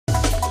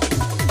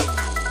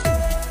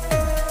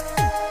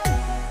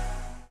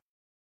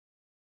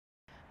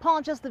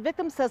Apologist, the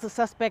victim says the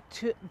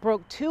suspect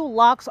broke 2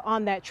 locks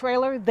on that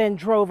trailer, then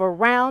drove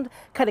around,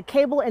 cut a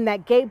cable in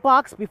that gate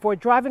box before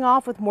driving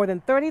off with more than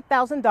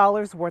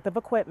 $30,000 worth of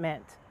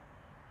equipment.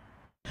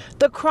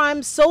 The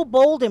crime so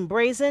bold and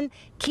brazen,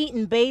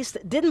 Keeton Baste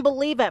didn't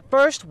believe at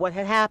first what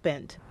had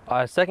happened.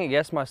 I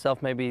second-guessed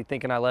myself, maybe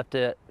thinking I left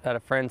it at a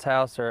friend's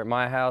house or at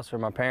my house or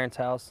my parents'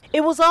 house.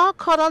 It was all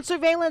caught on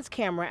surveillance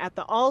camera at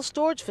the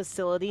all-storage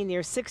facility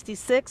near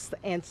 66th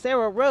and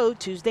Sarah Road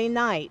Tuesday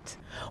night.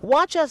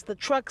 Watch as the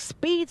truck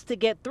speeds to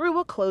get through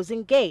a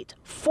closing gate,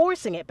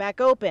 forcing it back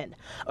open.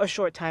 A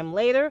short time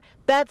later,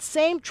 that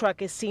same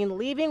truck is seen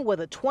leaving with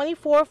a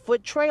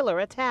 24-foot trailer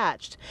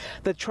attached.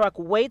 The truck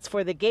waits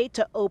for the gate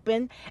to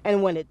open,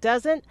 and when it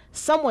doesn't,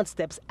 someone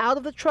steps out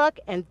of the truck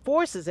and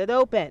forces it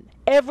open.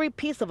 Every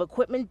piece of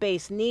equipment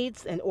Baste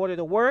needs in order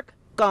to work,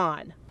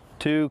 gone.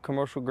 2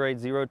 commercial-grade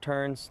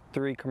zero-turns,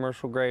 3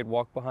 commercial-grade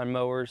walk-behind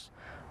mowers,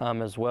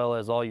 as well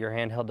as all your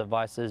handheld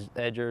devices,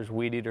 edgers,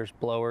 weed eaters,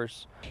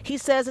 blowers. He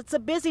says it's a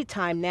busy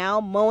time now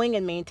mowing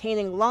and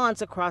maintaining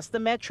lawns across the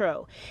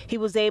metro. He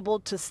was able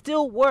to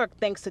still work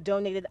thanks to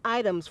donated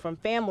items from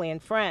family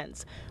and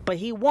friends, but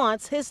he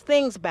wants his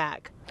things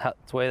back.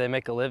 That's the way they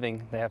make a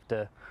living. They have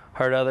to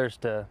hurt others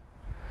to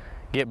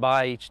get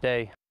by each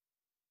day.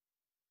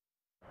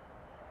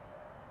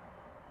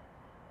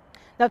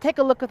 Now take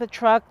a look at the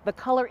truck. The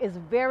color is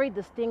very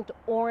distinct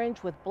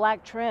orange with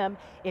black trim.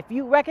 If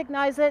you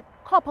recognize it,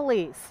 call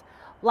police.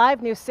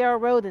 Live near Sarah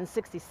Road in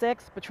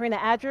 66, Patrina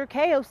Adger,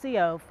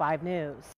 KOCO 5 News.